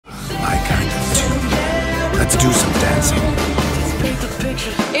Let's do some dancing.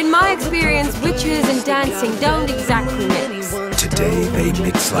 In my experience, witches and dancing don't exactly mix. Today they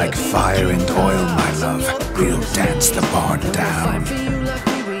mix like fire and oil, my love. We'll dance the barn down.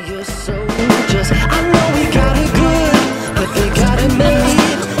 I know we got it good, but they got it made.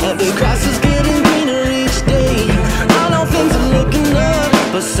 And the grass is getting greener each day. I know things are looking up,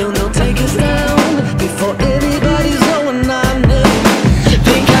 but soon they'll take us down before anybody's knowing our name.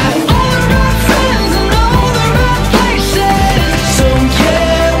 They got all the right friends and all the right places. So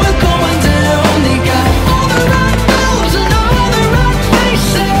yeah, we're going down. They got all the right moves and all the right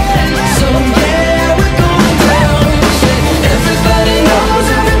faces. So yeah, we're going down. Everybody knows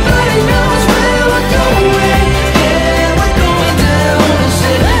where we're going. Yeah, we're going down.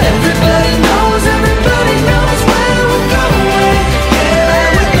 Everybody knows where we're going.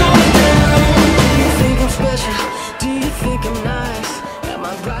 Yeah, we're going down. Do you think I'm special? Do you think I'm nice? Am I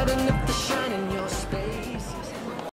bright enough to shine?